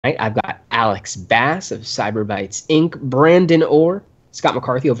I've got Alex Bass of Cyberbytes Inc., Brandon Orr, Scott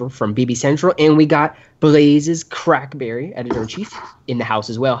McCarthy over from BB Central, and we got Blazes Crackberry, editor-in-chief, in the house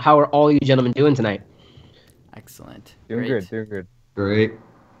as well. How are all you gentlemen doing tonight? Excellent. Doing Great. good. Great.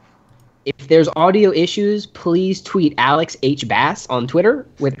 If there's audio issues, please tweet Alex H. Bass on Twitter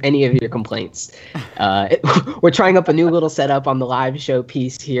with any of your complaints. We're trying up a new little setup on the live show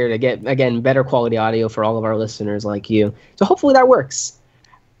piece here to get, again, better quality audio for all of our listeners like you. So hopefully that works.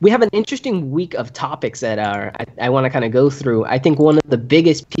 We have an interesting week of topics that I want to kind of go through. I think one of the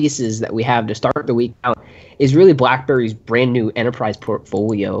biggest pieces that we have to start the week out is really BlackBerry's brand new enterprise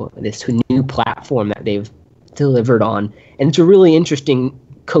portfolio, this new platform that they've delivered on. And it's a really interesting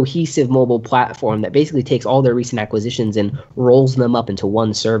cohesive mobile platform that basically takes all their recent acquisitions and rolls them up into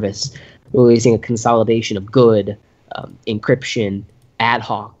one service, releasing a consolidation of good, encryption, ad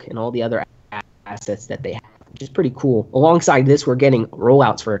hoc, and all the other assets that they have, which is pretty cool. Alongside this, we're getting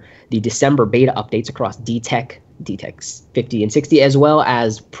rollouts for the December beta updates across DTEC 50 and 60, as well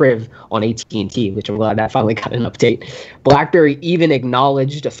as Priv on AT&T, which I'm glad that finally got an update. BlackBerry even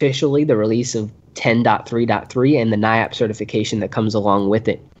acknowledged officially the release of 10.3.3 and the NIAP certification that comes along with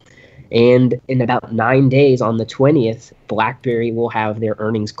it. And in about 9 days, on the 20th, BlackBerry will have their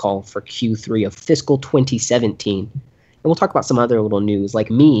earnings call for Q3 of fiscal 2017. And we'll talk about some other little news, like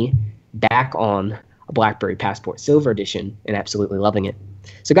me back on a BlackBerry Passport Silver Edition and absolutely loving it.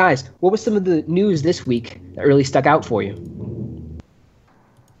 So guys, what was some of the news this week that really stuck out for you?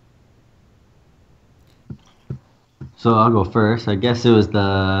 So I'll go first. I guess it was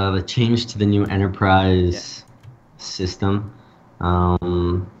the change to the new enterprise system.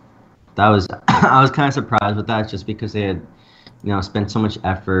 That was I was kind of surprised with that, just because they had, spent so much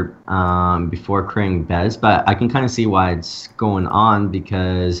effort before creating BES. But I can kind of see why it's going on,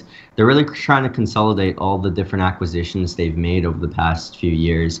 because they're really trying to consolidate all the different acquisitions they've made over the past few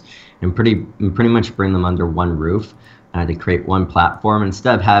years and pretty much bring them under one roof to create one platform,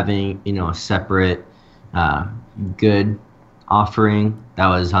 instead of having a separate good offering that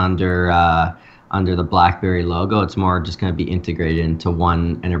was under the BlackBerry logo. It's more just going to be integrated into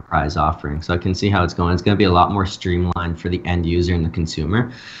one enterprise offering. So I can see how it's going. It's going to be a lot more streamlined for the end user and the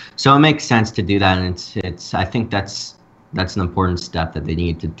consumer. So it makes sense to do that, and it's I think that's an important step that they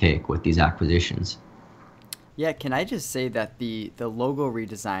need to take with these acquisitions. Yeah, can I just say that the logo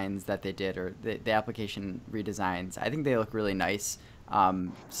redesigns that they did, or the application redesigns, I think they look really nice.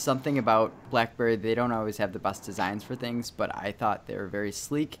 Something about BlackBerry, they don't always have the best designs for things, but I thought they were very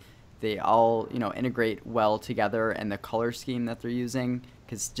sleek. They all, integrate well together, and the color scheme that they're using,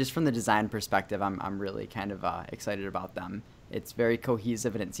 because just from the design perspective, I'm really kind of excited about them. It's very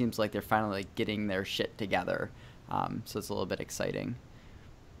cohesive, and it seems like they're finally getting their shit together. So it's a little bit exciting.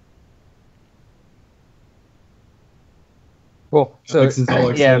 Cool. So Alex is all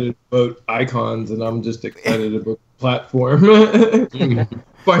excited about icons, and I'm just excited about the platform.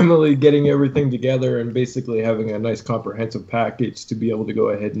 Finally getting everything together and basically having a nice comprehensive package to be able to go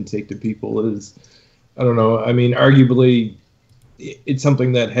ahead and take to people is, I don't know, I mean, arguably it's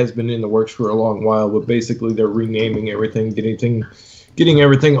something that has been in the works for a long while, but basically they're renaming everything, getting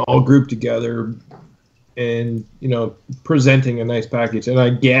everything all grouped together and, presenting a nice package. And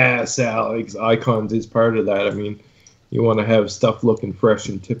I guess Alex, icons is part of that. I mean, you want to have stuff looking fresh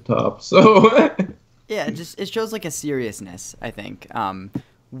and tip top. So yeah, it shows like a seriousness, I think.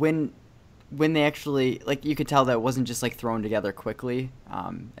 When they actually, like, you could tell that it wasn't just like thrown together quickly,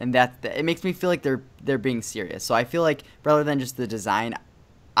 and that it makes me feel like they're being serious. So I feel like rather than just the design,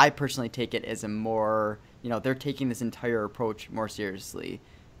 I personally take it as a more, they're taking this entire approach more seriously,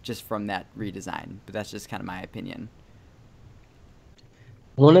 just from that redesign. But that's just kind of my opinion.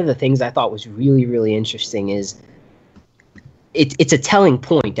 One of the things I thought was really, really interesting is it's a telling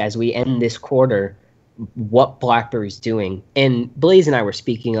point as we end this quarter what BlackBerry's doing. And Blaze and I were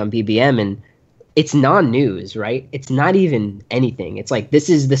speaking on BBM, and it's non-news, right? It's not even anything. It's like, this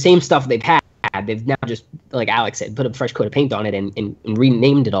is the same stuff they've had. They've now just, like Alex said, put a fresh coat of paint on it and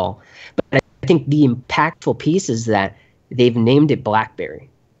renamed it all. But I think the impactful piece is that they've named it BlackBerry.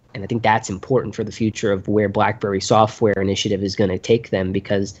 And I think that's important for the future of where BlackBerry Software Initiative is going to take them,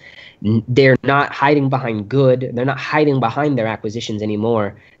 because they're not hiding behind good. They're not hiding behind their acquisitions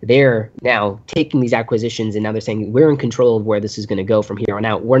anymore. They're now taking these acquisitions, and now they're saying, we're in control of where this is going to go from here on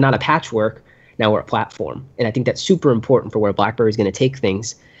out. We're not a patchwork. Now we're a platform. And I think that's super important for where BlackBerry is going to take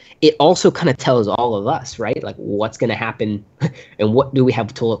things. It also kind of tells all of us, right? Like, what's going to happen and what do we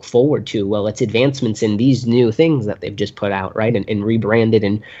have to look forward to? Well, it's advancements in these new things that they've just put out, right? And rebranded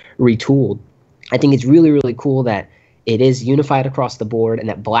and retooled. I think it's really, really cool that it is unified across the board and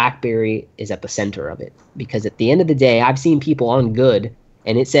that BlackBerry is at the center of it. Because at the end of the day, I've seen people on good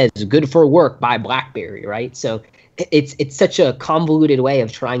and it says "Good for Work" by BlackBerry, right? So it's such a convoluted way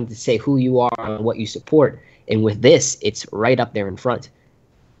of trying to say who you are and what you support. And with this, it's right up there in front.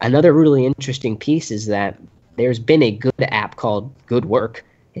 Another really interesting piece is that there's been a good app called Good Work,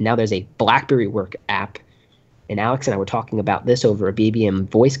 and now there's a BlackBerry Work app. And Alex and I were talking about this over a BBM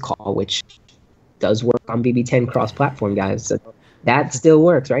voice call, which does work on BB10 cross-platform, guys. So that still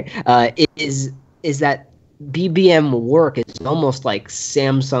works, right? Is that BBM Work is almost like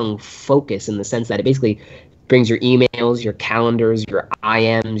Samsung Focus in the sense that it basically brings your emails, your calendars, your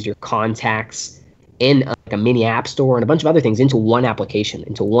IMs, your contacts, in like a mini app store and a bunch of other things into one application,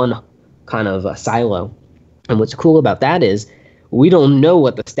 into one kind of a silo. And what's cool about that is we don't know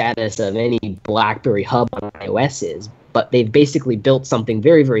what the status of any BlackBerry Hub on iOS is, but they've basically built something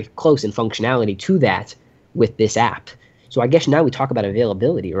very, very close in functionality to that with this app. So I guess now we talk about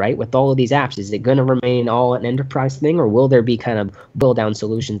availability, right? With all of these apps, is it going to remain all an enterprise thing, or will there be kind of boil-down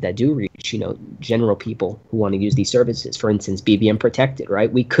solutions that do reach, general people who want to use these services? For instance, BBM Protected, right?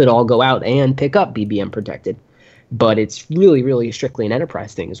 We could all go out and pick up BBM Protected, but it's really, really strictly an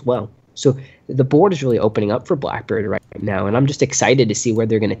enterprise thing as well. So the board is really opening up for BlackBerry right now, and I'm just excited to see where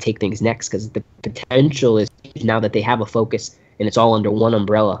they're going to take things next, because the potential is now that they have a focus and it's all under one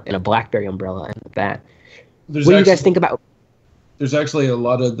umbrella, and a BlackBerry umbrella, and that. What do you guys think about? There's actually a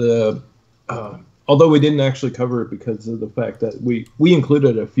lot of the, although we didn't actually cover it because of the fact that we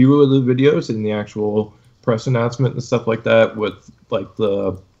included a few of the videos in the actual press announcement and stuff like that, with like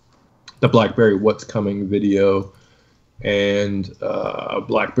the BlackBerry What's Coming video and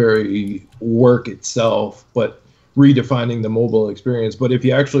BlackBerry Work itself, but redefining the mobile experience. But if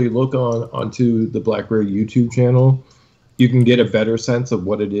you actually look onto the BlackBerry YouTube channel, you can get a better sense of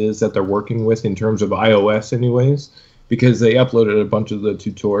what it is that they're working with in terms of iOS anyways, because they uploaded a bunch of the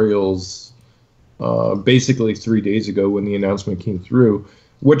tutorials basically 3 days ago when the announcement came through,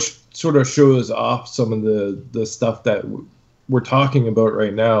 which sort of shows off some of the stuff that we're talking about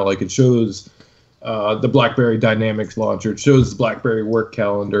right now. Like it shows the BlackBerry Dynamics launcher, it shows the BlackBerry Work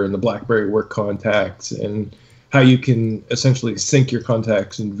calendar and the BlackBerry Work contacts, and how you can essentially sync your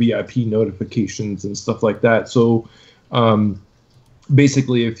contacts and VIP notifications and stuff like that. So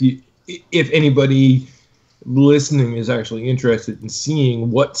basically, if anybody listening is actually interested in seeing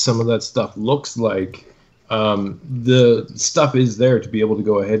what some of that stuff looks like, the stuff is there to be able to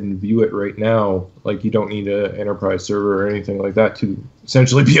go ahead and view it right now. Like you don't need an enterprise server or anything like that to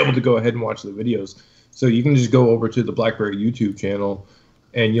essentially be able to go ahead and watch the videos. So you can just go over to the BlackBerry YouTube channel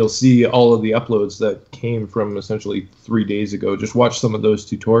and you'll see all of the uploads that came from essentially 3 days ago. Just watch some of those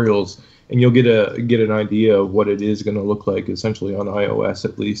tutorials and you'll get an idea of what it is going to look like essentially on iOS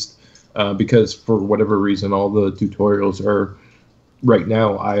at least, because for whatever reason all the tutorials are right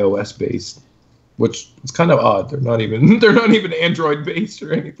now iOS based, which is kind of odd. They're not even Android based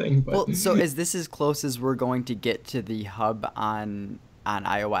or anything. But. Well, so is this as close as we're going to get to the hub on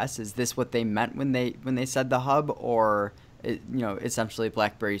iOS? Is this what they meant when they said the hub, or essentially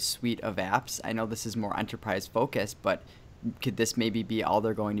BlackBerry's suite of apps? I know this is more enterprise focused, but could this maybe be all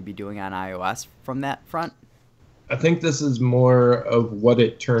they're going to be doing on iOS from that front? I think this is more of what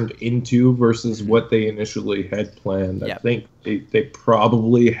it turned into versus what they initially had planned. Yep. I think they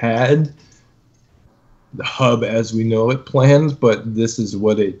probably had the hub as we know it planned, but this is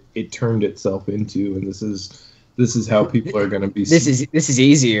what it turned itself into, and this is how people are going to be. This is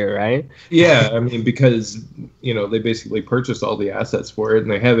easier, right? Yeah, I mean, because they basically purchased all the assets for it,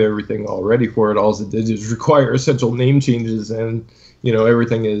 and they have everything all ready for it. All it did is require essential name changes, and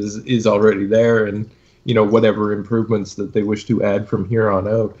everything is already there, and whatever improvements that they wish to add from here on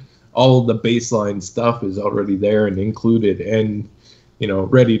out, all of the baseline stuff is already there and included, and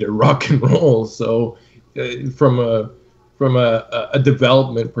ready to rock and roll. So from a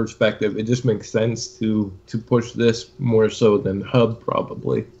development perspective, it just makes sense to push this more so than Hub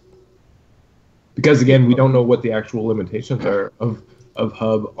probably, because again, we don't know what the actual limitations are of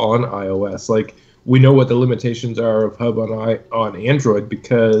Hub on iOS. Like we know what the limitations are of Hub on Android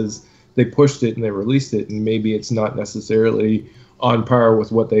because they pushed it and they released it, and maybe it's not necessarily on par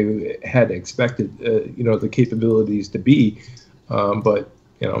with what they had expected the capabilities to be, but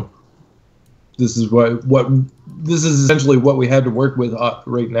this is this is essentially what we had to work with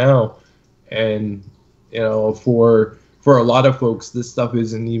right now. And for a lot of folks, this stuff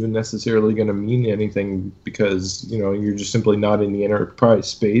isn't even necessarily going to mean anything because you're just simply not in the enterprise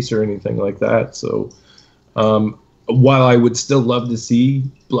space or anything like that. So while I would still love to see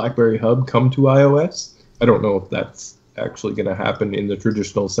BlackBerry Hub come to iOS, I don't know if that's actually going to happen in the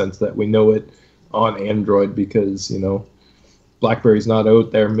traditional sense that we know it on Android, because BlackBerry's not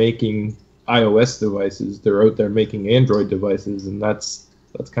out there making iOS devices. They're out there making Android devices, and that's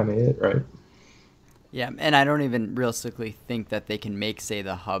That's kind of it, right? Yeah, and I don't even realistically think that they can make, say,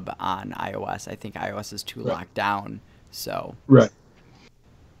 the hub on iOS. I think iOS is too locked down. So right,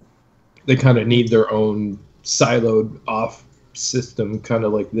 they kind of need their own siloed off system, kind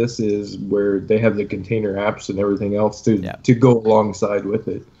of like this is, where they have the container apps and everything else to go alongside with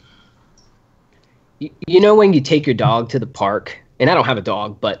it. You know, when you take your dog to the park, and I don't have a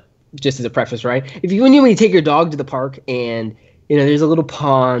dog, but just as a preface, right? When you take your dog to the park and, you know, there's a little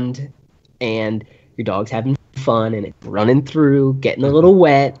pond and your dog's having fun and it's running through, getting a little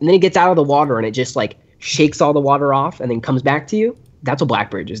wet, and then it gets out of the water and it just like shakes all the water off and then comes back to you. That's what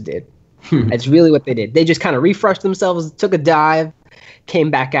BlackBerry just did. That's really what they did. They just kind of refreshed themselves, took a dive, came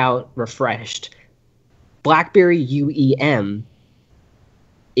back out refreshed. BlackBerry UEM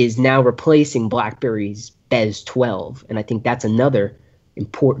is now replacing BlackBerry's Bez 12, and I think that's another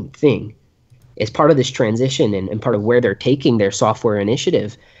important thing. As part of this transition and part of where they're taking their software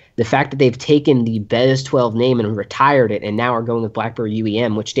initiative, the fact that they've taken the Bez 12 name and retired it and now are going with BlackBerry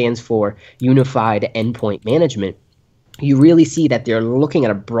UEM, which stands for Unified Endpoint Management, you really see that they're looking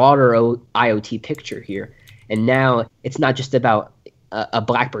at a broader IoT picture here. And now it's not just about a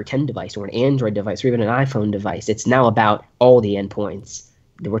BlackBerry 10 device or an Android device or even an iPhone device. It's now about all the endpoints.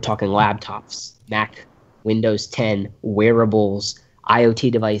 We're talking laptops, Mac, Windows 10, wearables,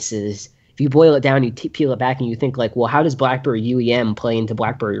 IoT devices. If you boil it down, you peel it back and you think like, well, how does BlackBerry UEM play into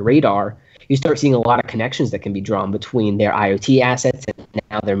BlackBerry Radar? You start seeing a lot of connections that can be drawn between their IoT assets and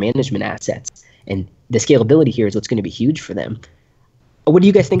now their management assets. And the scalability here is what's going to be huge for them. What do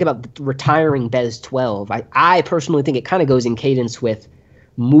you guys think about retiring Bez 12? I personally think it kind of goes in cadence with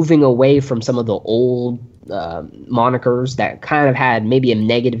moving away from some of the old monikers that kind of had maybe a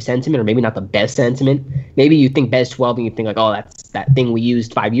negative sentiment or maybe not the best sentiment. Maybe you think Bez 12 and you think like, oh, that's that thing we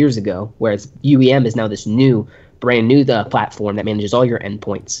used 5 years ago, whereas UEM is now this brand new platform that manages all your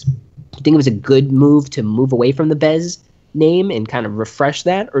endpoints. Do you think it was a good move to move away from the Bez name and kind of refresh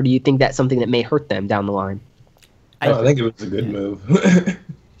that, or do you think that's something that may hurt them down the line? I think it was a good move.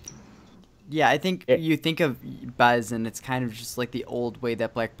 Yeah, I think you think of Bez and it's kind of just like the old way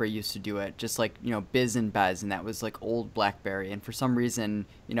that BlackBerry used to do it, just like, you know, Biz and Bez, and that was like old BlackBerry. And for some reason,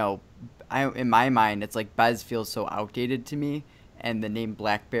 you know, in my mind, it's like Bez feels so outdated to me, and the name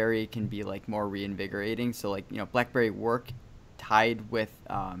BlackBerry can be like more reinvigorating. So like, you know, BlackBerry work tied with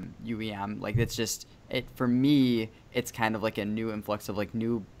UEM, like it's just it for me. It's kind of like a new influx of like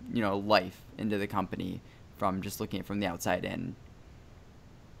new, you know, life into the company from just looking at it from the outside in.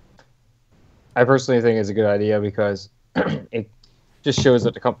 I personally think it's a good idea because it just shows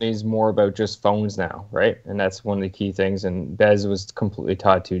that the company is more about just phones now, right? And that's one of the key things. And Bez was completely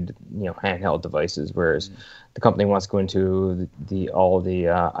tied to, you know, handheld devices, whereas the company wants to go into all the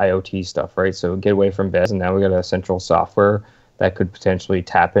IoT stuff, right? So get away from Bez, and now we got a central software that could potentially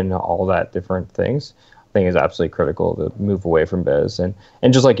tap into all that different things. I think is absolutely critical to move away from Bez. And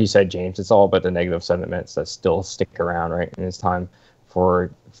just like you said, James, it's all about the negative sentiments that still stick around, right? And it's time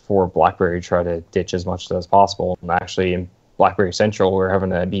for BlackBerry to try to ditch as much as possible. And actually in BlackBerry Central, we're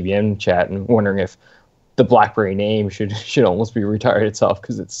having a BBM chat and wondering if the BlackBerry name should almost be retired itself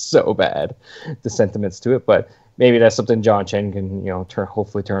because it's so bad, the sentiments to it. But maybe that's something John Chen can, you know,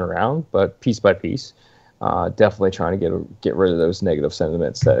 hopefully turn around. But piece by piece, definitely trying to get rid of those negative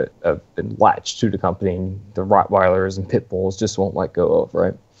sentiments that have been latched to the company, and the Rottweilers and pit bulls just won't let go of,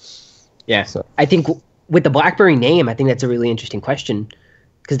 right? Yeah, so I think with the BlackBerry name, I think that's a really interesting question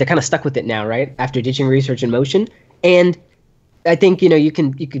because they're kind of stuck with it now, right? After ditching Research in Motion. And I think, you know, you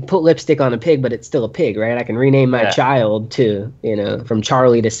could put lipstick on a pig, but it's still a pig, right? I can rename my child to, you know, from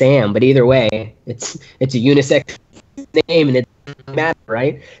Charlie to Sam, but either way, it's a unisex name and it doesn't matter,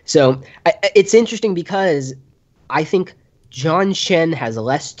 right? So it's interesting because I think John Chen has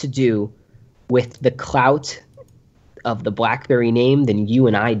less to do with the clout of the BlackBerry name than you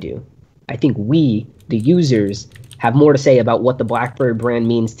and I do. I think we, the users, have more to say about what the BlackBerry brand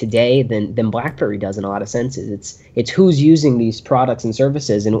means today than BlackBerry does in a lot of senses. It's who's using these products and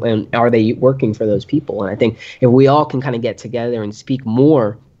services and are they working for those people. And I think if we all can kind of get together and speak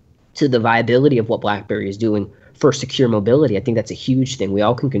more to the viability of what BlackBerry is doing for secure mobility, I think that's a huge thing we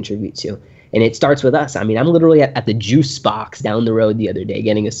all can contribute to. And it starts with us. I mean, I'm literally at the juice box down the road the other day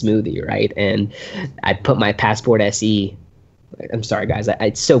getting a smoothie, right? And I put my Passport SE. I'm sorry, guys.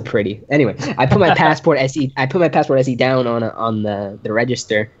 It's so pretty. Anyway, I put my Passport SE. I put my Passport SE down on the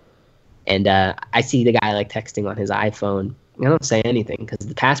register, and I see the guy like texting on his iPhone I don't say anything because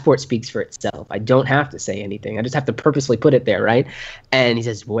the passport speaks for itself. I don't have to say anything. I just have to purposely put it there, right? And he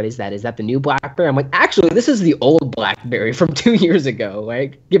says, what is that? Is that the new BlackBerry? I'm like, actually, this is the old BlackBerry from 2 years ago,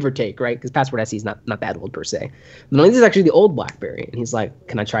 right? Give or take, right? Because Passport SE is not that old per se. But no, this is actually the old BlackBerry. And he's like,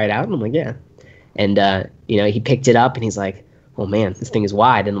 can I try it out? And I'm like, yeah. And, he picked it up and he's like, oh man, this thing is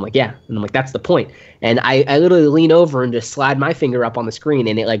wide. And I'm like, yeah. And I'm like, that's the point. And I literally lean over and just slide my finger up on the screen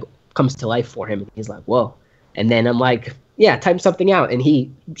and it like comes to life for him. And he's like, whoa. And then I'm like, yeah, type something out. And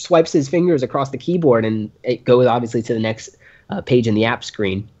he swipes his fingers across the keyboard and it goes obviously to the next page in the app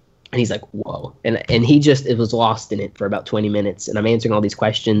screen. And he's like, whoa. And it was lost in it for about 20 minutes. And I'm answering all these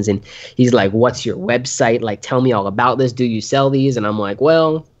questions. And he's like, what's your website? Like, tell me all about this. Do you sell these? And I'm like,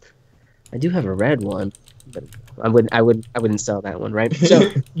 well, I do have a red one, but I wouldn't sell that one, right?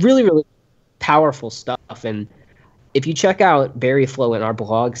 So really, really powerful stuff. And if you check out BerryFlow in our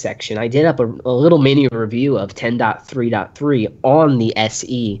blog section, I did up a little mini review of 10.3.3 on the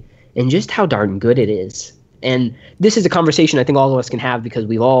SE and just how darn good it is. And this is a conversation I think all of us can have because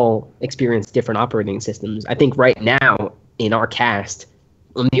we've all experienced different operating systems. I think right now in our cast,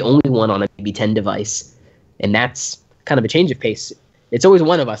 I'm the only one on a BB10 device, and that's kind of a change of pace. It's always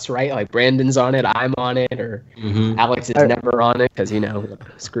one of us, right? Like Brandon's on it, I'm on it, or Alex is never on it because,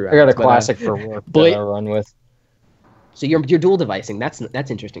 screw it. I got a classic for work that I run with. So you're dual devicing.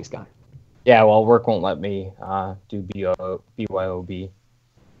 That's interesting, Scott. Yeah, well, work won't let me do BYOB,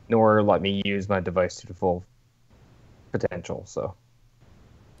 nor let me use my device to the full potential. So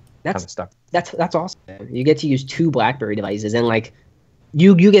that's kind of stuck. That's awesome. You get to use 2 BlackBerry devices, and like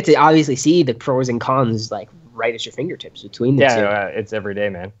you get to obviously see the pros and cons like right at your fingertips between the two. Yeah, it's every day,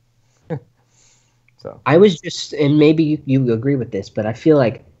 man. So I was just, and maybe you agree with this, but I feel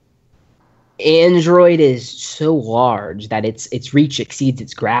like Android is so large that its reach exceeds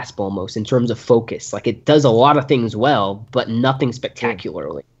its grasp almost in terms of focus. Like it does a lot of things well, but nothing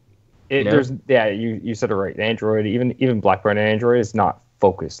spectacularly. You said it right. Android, even BlackBerry and Android is not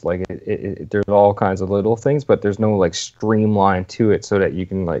focused. Like there's all kinds of little things, but there's no like streamline to it so that you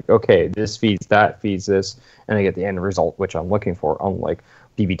can like, okay, this feeds that, feeds this, and I get the end result which I'm looking for. Unlike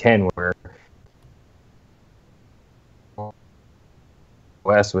BB10 where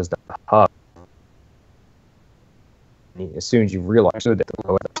OS was the hub. As soon as you realize that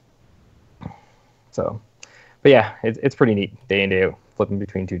so, but yeah, it's pretty neat day in day out flipping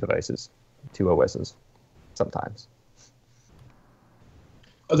between 2 devices, 2 OSs sometimes.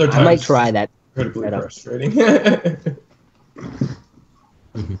 Other times, I might try that. Incredibly frustrating.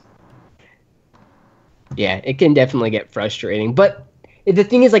 Yeah, it can definitely get frustrating. But the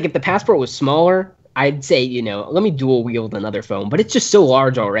thing is, like, if the Passport was smaller, I'd say, let me dual wield another phone. But it's just so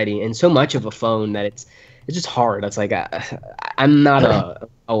large already and so much of a phone that it's just hard. It's like I'm not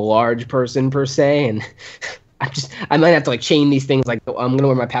a large person per se, and I might have to like chain these things. Like I'm gonna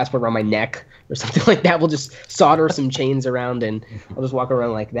wear my Passport around my neck or something like that. We'll just solder some chains around, and I'll just walk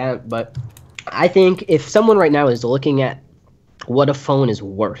around like that. But I think if someone right now is looking at what a phone is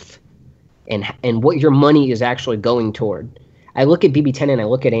worth and what your money is actually going toward, I look at BB10 and I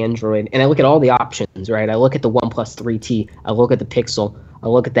look at Android and I look at all the options, right? I look at the OnePlus 3T, I look at the Pixel, I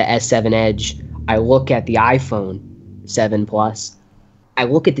look at the S7 Edge, I look at the iPhone 7 Plus, I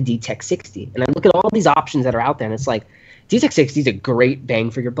look at the DTEK 60, and I look at all these options that are out there, and it's like, DTEK 60 is a great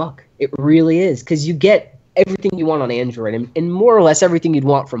bang for your buck. It really is, because you get everything you want on Android, and more or less everything you'd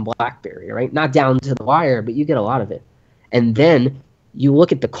want from BlackBerry, right? Not down to the wire, but you get a lot of it. And then you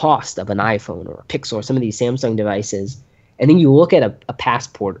look at the cost of an iPhone or a Pixel or some of these Samsung devices, and then you look at a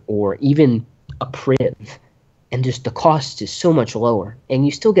Passport or even a Priv, and just the cost is so much lower, and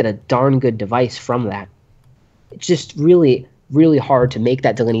you still get a darn good device from that. It's just really, really hard to make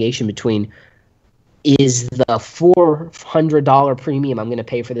that delineation between, is the $400 premium I'm going to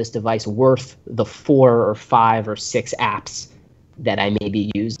pay for this device worth the 4 or 5 or 6 apps that I may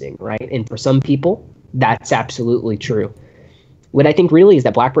be using, right? And for some people, that's absolutely true. What I think really is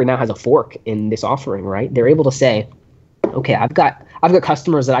that BlackBerry now has a fork in this offering, right? They're able to say, okay, I've got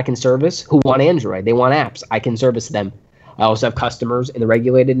customers that I can service who want Android. They want apps. I can service them. I also have customers in the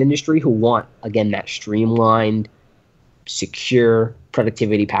regulated industry who want, again, that streamlined, secure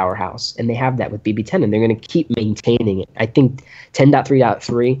productivity powerhouse. And they have that with BB10, and they're going to keep maintaining it. I think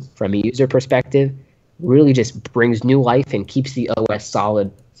 10.3.3, from a user perspective, really just brings new life and keeps the OS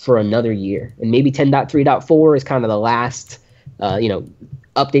solid for another year. And maybe 10.3.4 is kind of the last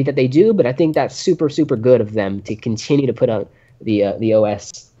update that they do, but I think that's super, super good of them to continue to put out the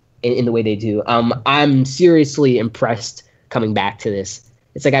OS in the way they do. I'm seriously impressed coming back to this.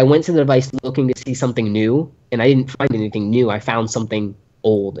 It's like I went to the device looking to see something new, and I didn't find anything new. I found something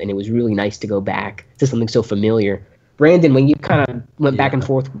old, and it was really nice to go back to something so familiar Brandon, when you kind of went back Yeah. and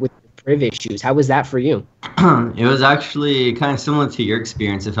forth with priv issues, how was that for you? It was actually kind of similar to your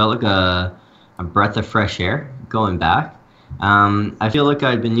experience. It felt like a breath of fresh air going back. I feel like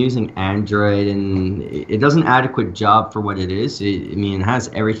I've been using Android and it does an adequate job for what it is. It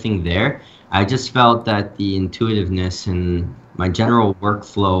has everything there. I just felt that the intuitiveness and my general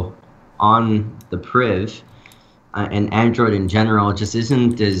workflow on the Priv and Android in general just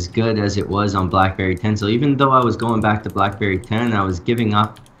isn't as good as it was on BlackBerry 10. So even though I was going back to BlackBerry 10, I was giving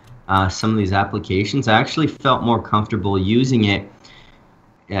up some of these applications. I actually felt more comfortable using it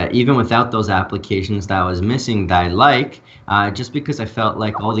even without those applications that I was missing that I like, just because I felt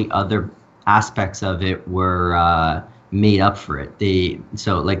like all the other aspects of it were made up for it.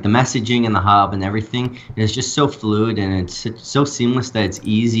 So like the messaging and the hub and everything is just so fluid and it's so seamless that it's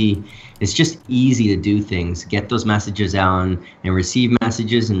easy. It's just easy to do things, get those messages out and receive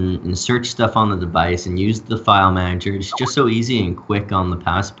messages and search stuff on the device and use the file manager. It's just so easy and quick on the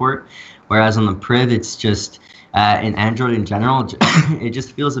Passport. Whereas on the Priv, it's just, in Android in general, it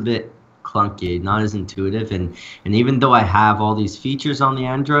just feels a bit clunky, not as intuitive. And even though I have all these features on the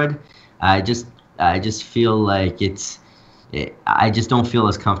Android, I just feel like I just don't feel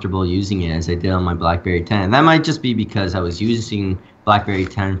as comfortable using it as I did on my BlackBerry 10. And that might just be because I was using BlackBerry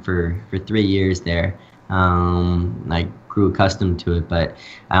 10 for 3 years there. I grew accustomed to it, but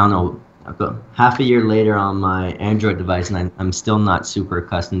I don't know. About half a year later on my Android device, and I'm still not super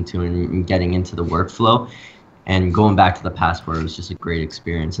accustomed to and getting into the workflow. And going back to the Passport was just a great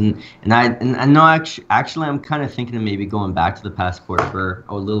experience. And I know actually I'm kind of thinking of maybe going back to the Passport for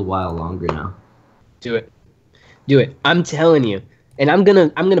a little while longer now. Do it. I'm telling you. And I'm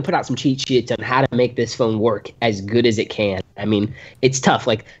gonna put out some cheat sheets on how to make this phone work as good as it can. I mean, it's tough.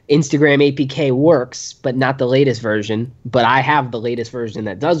 Like Instagram APK works, but not the latest version. But I have the latest version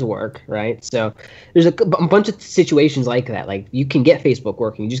that does work, right? So there's a bunch of situations like that. Like you can get Facebook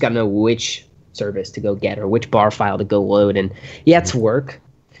working, you just gotta know which service to go get or which bar file to go load. And yeah, it's work.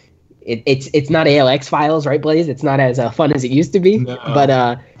 It's not ALX files, right, Blaze? It's not as fun as it used to be. No.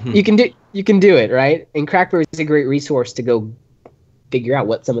 But you can do it, right? And Crackberry is a great resource to go figure out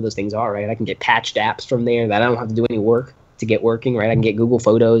what some of those things are, right? I can get patched apps from there that I don't have to do any work to get working, right? I can get Google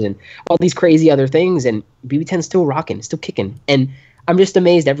Photos and all these crazy other things, and BB10's still rocking, still kicking. And I'm just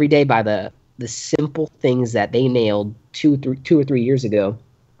amazed every day by the simple things that they nailed 2 or 3 years ago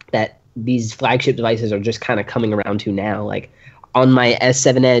that these flagship devices are just kind of coming around to now. Like on my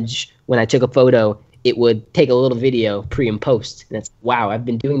S7 Edge, when I took a photo, it would take a little video pre and post. And that's, wow, I've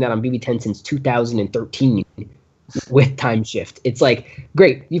been doing that on BB10 since 2013 with Time Shift. It's like,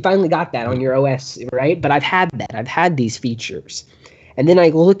 great, you finally got that on your OS, right? But I've had that. I've had these features. And then I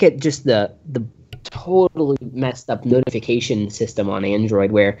look at just the totally messed up notification system on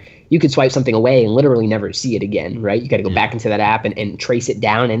Android where you could swipe something away and literally never see it again, right? You got to go back into that app and trace it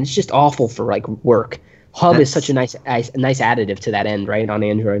down, and it's just awful for like work. Hub is such a nice additive to that end, right, on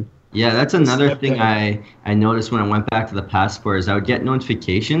Android. Yeah, that's another thing I noticed when I went back to the Passport is I would get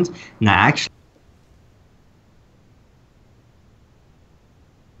notifications, and I actually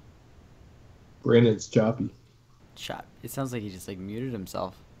Brandon's choppy. It sounds like he just like muted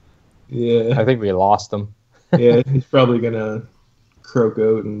himself. Yeah. I think we lost him. Yeah, he's probably gonna croak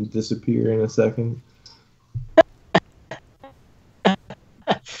out and disappear in a second.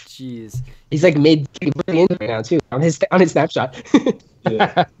 Jeez. He's like mid right now too on his snapshot.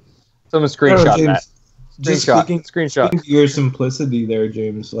 Yeah. Someone screenshot James, that. Just Screenshot. speaking to your simplicity there,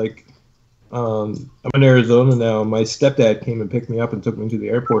 James. Like, I'm in Arizona now. My stepdad came and picked me up and took me to the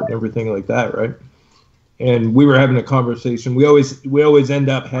airport and everything like that, right? And we were having a conversation. We always end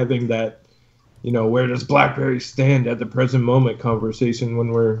up having that, you know, where does BlackBerry stand at the present moment conversation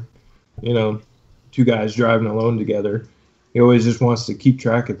when we're, you know, two guys driving alone together. He always just wants to keep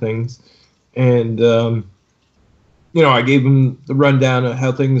track of things. And, you know, I gave him the rundown of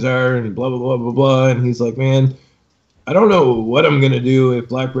how things are and blah, blah, blah, blah, blah. And he's like, man, I don't know what I'm going to do if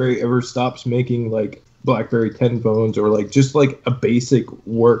BlackBerry ever stops making, like, BlackBerry 10 phones or, like, just, like, a basic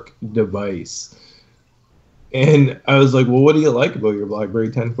work device. And I was like, well, what do you like about your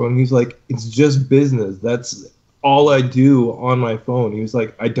BlackBerry 10 phone? He's like, it's just business. That's all I do on my phone. He was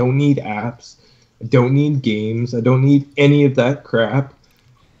like, I don't need apps. I don't need games. I don't need any of that crap.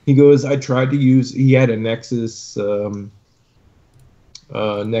 He goes, I tried to use, he had a Nexus 6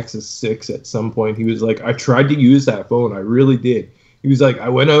 at some point. He was like, I tried to use that phone. I really did. He was like, I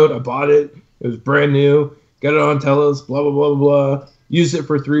went out, I bought it. It was brand new. Got it on Telus, blah, blah, blah, blah, blah. Used it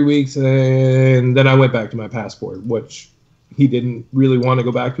for 3 weeks, and then I went back to my Passport, which he didn't really want to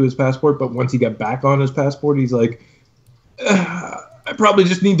go back to his Passport. But once he got back on his Passport, he's like, I probably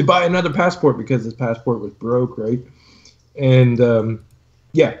just need to buy another Passport because his Passport was broke, right? And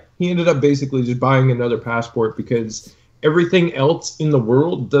yeah, he ended up basically just buying another passport because everything else in the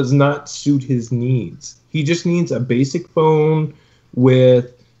world does not suit his needs. He just needs a basic phone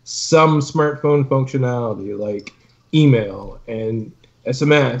with some smartphone functionality like email and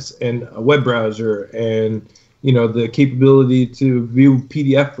SMS and a web browser and the capability to view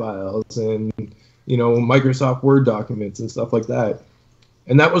PDF files and Microsoft Word documents and stuff like that.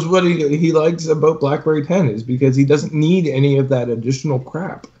 And that was what he likes about BlackBerry 10 is because he doesn't need any of that additional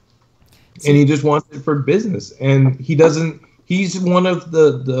crap. And he just wants it for business. And he's one of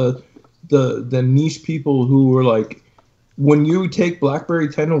the niche people who are like, when you take BlackBerry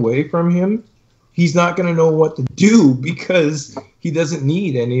 10 away from him, he's not going to know what to do because he doesn't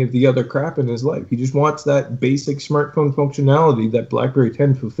need any of the other crap in his life. He just wants that basic smartphone functionality that BlackBerry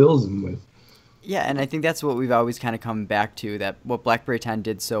 10 fulfills him with. Yeah, and I think that's what we've always kind of come back to, that what BlackBerry 10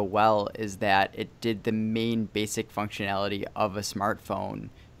 did so well is that it did the main basic functionality of a smartphone,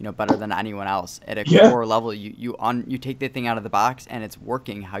 better than anyone else. At a core level, you take the thing out of the box and it's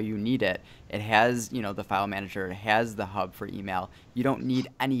working how you need it. It has, the file manager, it has the hub for email. You don't need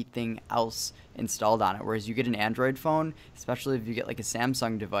anything else installed on it. Whereas you get an Android phone, especially if you get like a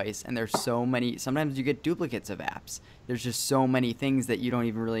Samsung device, and there's so many, sometimes you get duplicates of apps. There's just so many things that you don't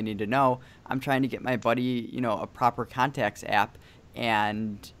even really need to know. I'm trying to get my buddy, a proper contacts app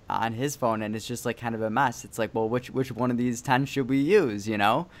and on his phone, and it's just like kind of a mess. It's like, well, which one of these 10 should we use,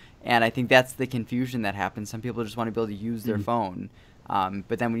 And I think that's the confusion that happens. Some people just want to be able to use their phone.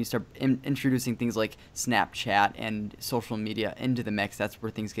 But then when you start introducing things like Snapchat and social media into the mix, that's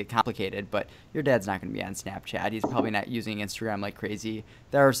where things get complicated. But your dad's not going to be on Snapchat. He's probably not using Instagram like crazy.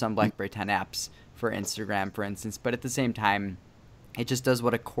 There are some BlackBerry 10 apps for Instagram, for instance. But at the same time, it just does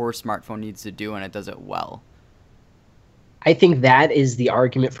what a core smartphone needs to do, and it does it well. I think that is the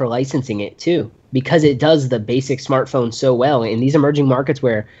argument for licensing it too, because it does the basic smartphone so well in these emerging markets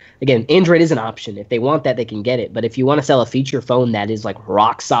where, again, Android is an option. If they want that, they can get it. But if you want to sell a feature phone that is like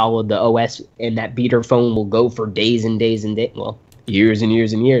rock solid, the OS and that beater phone will go for days and days and days, well, years and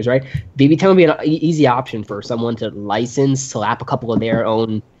years and years, right? BB10 would be an easy option for someone to license, slap a couple of their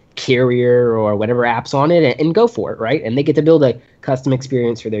own carrier or whatever apps on it and go for it, right? And they get to build a custom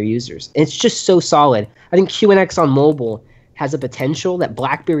experience for their users. It's just so solid. I think QNX on mobile has a potential that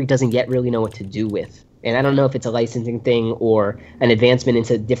BlackBerry doesn't yet really know what to do with. And I don't know if it's a licensing thing or an advancement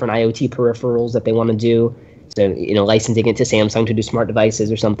into different IoT peripherals that they want to do. So, licensing it to Samsung to do smart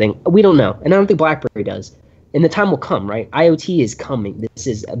devices or something. We don't know. And I don't think BlackBerry does. And the time will come, right? IoT is coming. This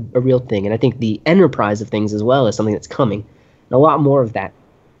is a real thing. And I think the enterprise of things as well is something that's coming. And a lot more of that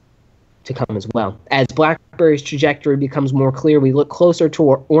to come as well. As BlackBerry's trajectory becomes more clear, we look closer to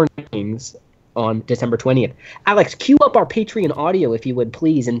our earnings on December 20th. Alex, cue up our Patreon audio if you would,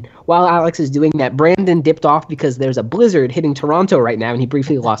 please. And while Alex is doing that, Brandon dipped off because there's a blizzard hitting Toronto right now, and he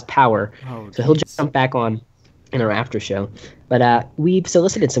briefly lost power. So he'll jump back on in our after show. But we've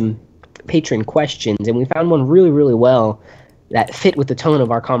solicited some Patreon questions, and we found one really, really well that fit with the tone of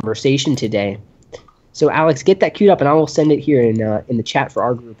our conversation today. So Alex, get that queued up, and I will send it here in the chat for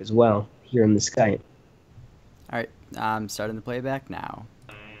our group as well, here in the Skype. All right, I'm starting the playback now.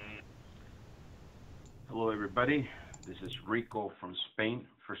 Hello, everybody. This is Rico from Spain.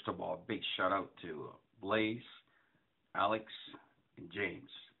 First of all, big shout out to Blaze, Alex, and James.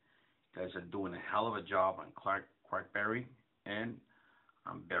 You guys are doing a hell of a job on QuackBerry and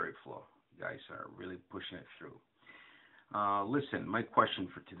on BerryFlow. You guys are really pushing it through. Listen, my question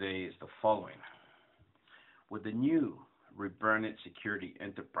for today is the following. With the new rebranded security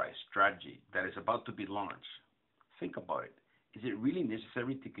enterprise strategy that is about to be launched, think about it. Is it really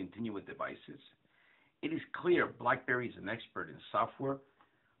necessary to continue with devices? It is clear BlackBerry is an expert in software,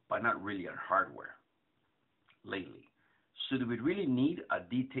 but not really on hardware lately. So do we really need a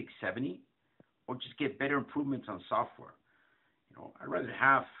DTIC 70 or just get better improvements on software? I'd rather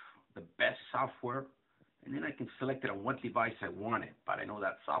have the best software, and then I can select it on what device I want it, but I know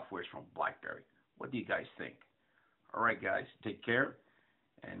that software is from BlackBerry. What do you guys think? All right, guys, take care,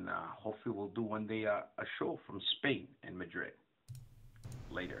 and hopefully we'll do one day a show from Spain and Madrid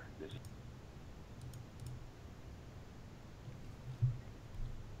later this year.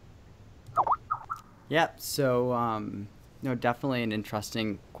 Yeah, so definitely an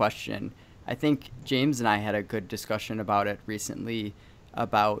interesting question. I think James and I had a good discussion about it recently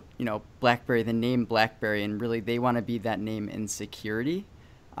about, BlackBerry, the name BlackBerry, and really they want to be that name in security.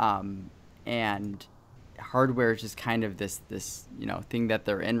 And hardware is just kind of this thing that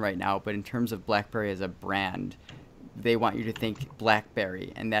they're in right now. But in terms of BlackBerry as a brand, they want you to think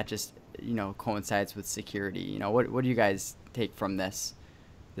BlackBerry, and that just, coincides with security. What do you guys take from this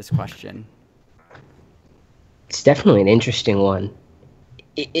question? It's definitely an interesting one.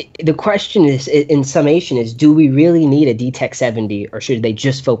 The question is, in summation, is do we really need a DTEK 70 or should they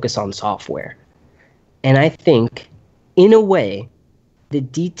just focus on software? And I think, in a way, the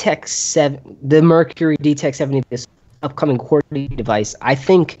Mercury DTEK 70, this upcoming QWERTY device, I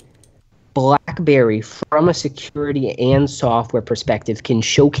think BlackBerry, from a security and software perspective, can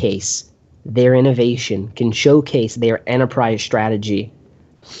showcase their innovation, can showcase their enterprise strategy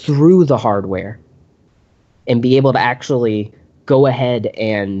through the hardware, and be able to actually go ahead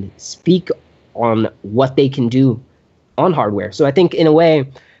and speak on what they can do on hardware. So I think, in a way,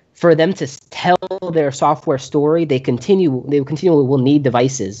 for them to tell their software story, they continually will need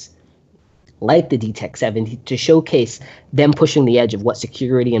devices like the DTEK 70 to showcase them pushing the edge of what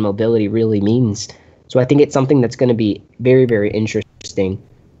security and mobility really means. So I think it's something that's going to be very, very interesting.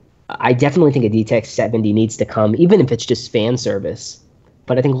 I definitely think a DTEK 70 needs to come, even if it's just fan service.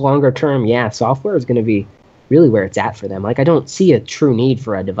 But I think longer term, software is going to be really where it's at for them. Like, I don't see a true need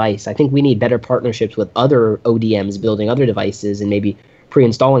for a device. I think we need better partnerships with other ODMs building other devices and maybe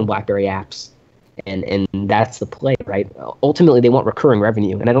pre-installing BlackBerry apps. And that's the play, right? Ultimately, they want recurring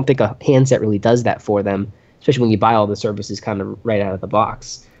revenue, and I don't think a handset really does that for them, especially when you buy all the services kind of right out of the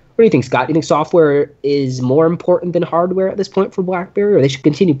box. What do you think, Scott? Do you think software is more important than hardware at this point for BlackBerry, or they should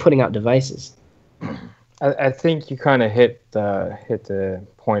continue putting out devices? I think you kind of hit the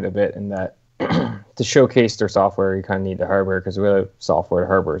point a bit in that to showcase their software, you kind of need the hardware, because without software,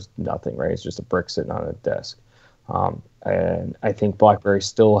 hardware is nothing, right? It's just a brick sitting on a desk. And I think BlackBerry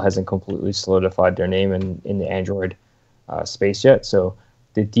still hasn't completely solidified their name in the Android space yet. So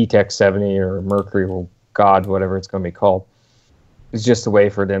the DTEK 70 or Mercury, or God, whatever it's going to be called, is just a way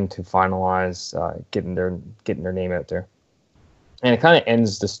for them to finalize getting their name out there. And it kind of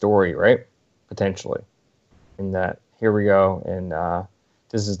ends the story, right? Potentially, in that here we go, and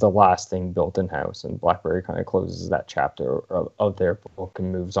this is the last thing built in-house, and BlackBerry kind of closes that chapter of their book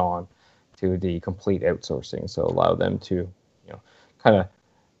and moves on to the complete outsourcing. So allow them to, kind of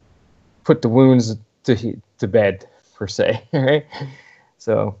put the wounds to bed, per se, right?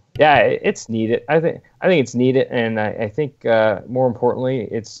 So yeah, it's needed. I think it's needed, and I think more importantly,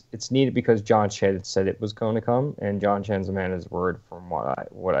 it's needed because John Chen said it was going to come, and John Chen's a man of his word from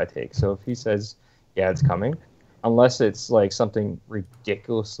what I take. So if he says, yeah, it's coming, unless it's like something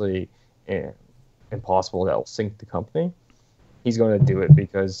ridiculously impossible that'll sink the company, he's going to do it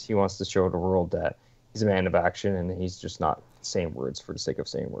because he wants to show the world that he's a man of action, and he's just not saying words for the sake of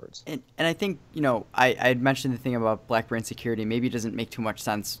saying words. And I think, I had mentioned the thing about BlackBerry and security. Maybe it doesn't make too much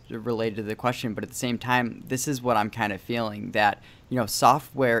sense related to the question, but at the same time, this is what I'm kind of feeling, that,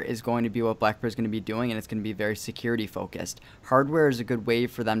 software is going to be what BlackBerry is going to be doing, and it's going to be very security focused. Hardware is a good way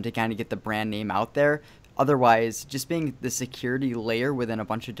for them to kind of get the brand name out there. Otherwise, just being the security layer within a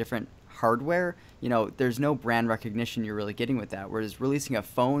bunch of different hardware, there's no brand recognition you're really getting with that. Whereas releasing a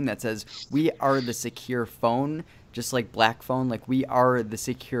phone that says, we are the secure phone, just like Black Phone, like we are the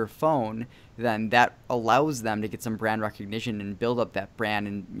secure phone, then that allows them to get some brand recognition and build up that brand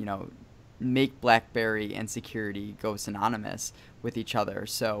and, make BlackBerry and security go synonymous with each other.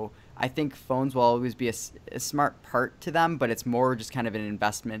 So I think phones will always be a smart part to them, but it's more just kind of an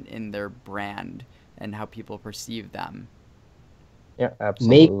investment in their brand and how people perceive them. Yeah,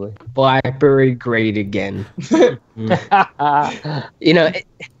 absolutely. Make BlackBerry great again.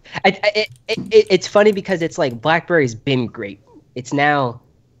 It's funny because it's like BlackBerry's been great. It's now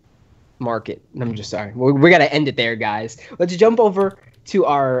market. I'm just sorry. We got to end it there, guys. Let's jump over to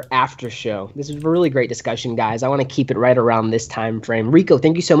our after show. This is a really great discussion, guys. I want to keep it right around this time frame. Rico,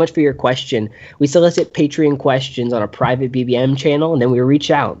 thank you so much for your question. We solicit Patreon questions on a private BBM channel, and then we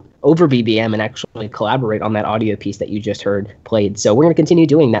reach out over BBM and actually collaborate on that audio piece that you just heard played. So we're going to continue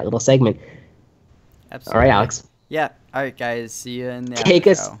doing that little segment. Absolutely. All right, Alex. Yeah. All right, guys. See you in the Take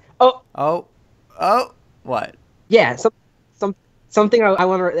us. Show. Oh. What? Yeah. Something I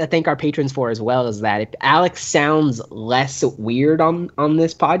want to thank our patrons for as well is that if Alex sounds less weird on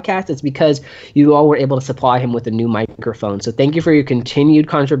this podcast, it's because you all were able to supply him with a new microphone. So thank you for your continued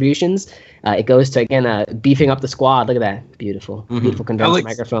contributions. It goes to, again, beefing up the squad. Look at that. Beautiful condenser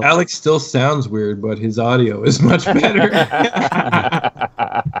microphone. Alex still sounds weird, but his audio is much better.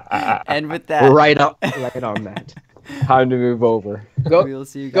 And with that, right on that. Time to move over. We'll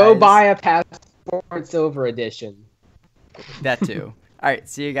see you guys. Go buy a Passport Silver edition. That too. All right.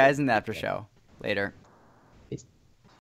 See you guys in the after show. Later.